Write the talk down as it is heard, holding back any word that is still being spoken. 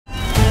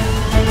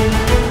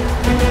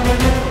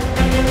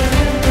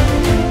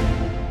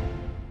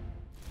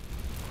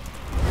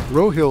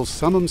Rohill's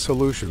SUMMUM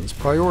solutions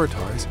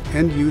prioritize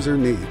end-user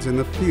needs in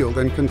the field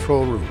and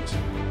control rooms,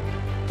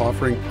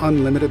 offering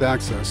unlimited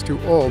access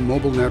to all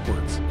mobile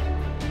networks.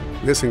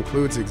 This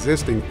includes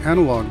existing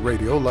analog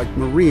radio like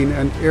marine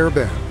and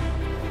airband,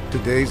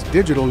 today's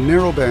digital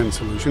narrowband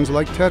solutions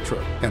like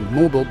Tetra, and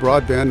mobile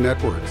broadband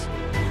networks.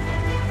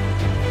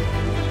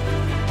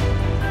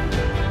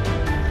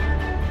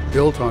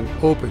 Built on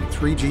open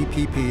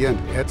 3GPP and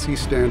ETSI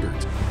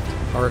standards,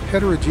 our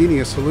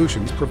heterogeneous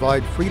solutions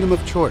provide freedom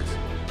of choice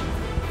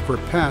for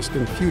past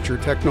and future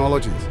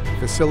technologies,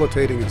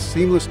 facilitating a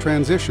seamless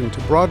transition to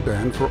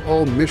broadband for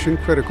all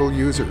mission-critical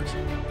users.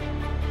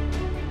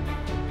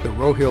 The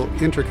Rohill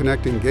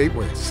Interconnecting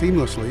Gateway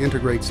seamlessly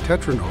integrates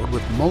Tetranode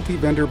with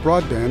multi-vendor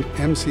broadband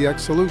MCX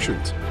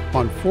solutions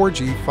on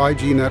 4G,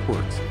 5G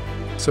networks,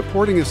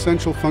 supporting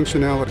essential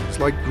functionalities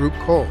like group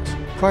calls,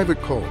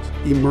 private calls,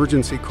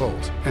 emergency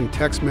calls, and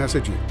text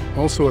messaging,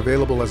 also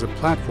available as a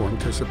platform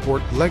to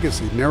support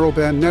legacy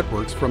narrowband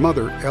networks from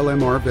other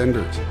LMR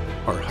vendors.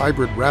 Our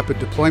hybrid rapid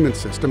deployment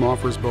system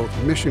offers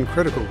both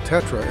mission-critical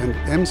Tetra and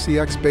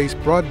MCX-based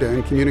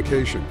broadband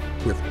communication,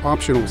 with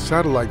optional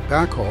satellite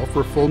backhaul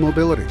for full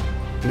mobility,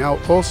 now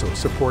also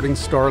supporting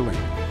Starlink.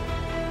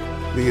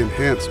 The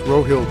enhanced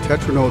Rohill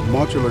Tetranode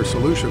modular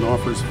solution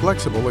offers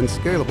flexible and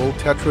scalable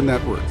Tetra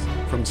networks,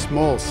 from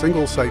small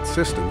single-site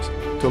systems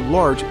to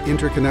large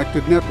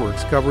interconnected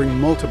networks covering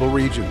multiple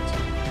regions.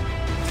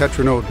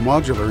 Tetranode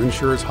Modular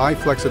ensures high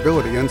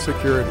flexibility and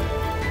security,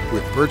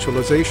 with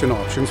virtualization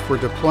options for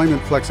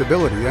deployment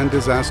flexibility and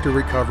disaster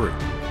recovery.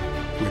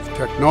 With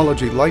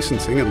technology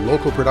licensing and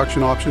local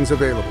production options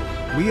available,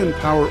 we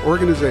empower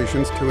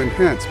organizations to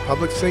enhance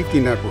public safety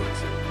networks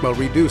while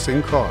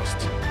reducing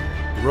costs.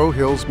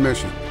 Rohill's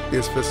mission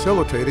is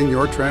facilitating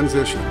your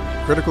transition.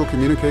 Critical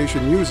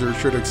communication users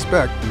should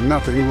expect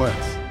nothing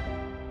less.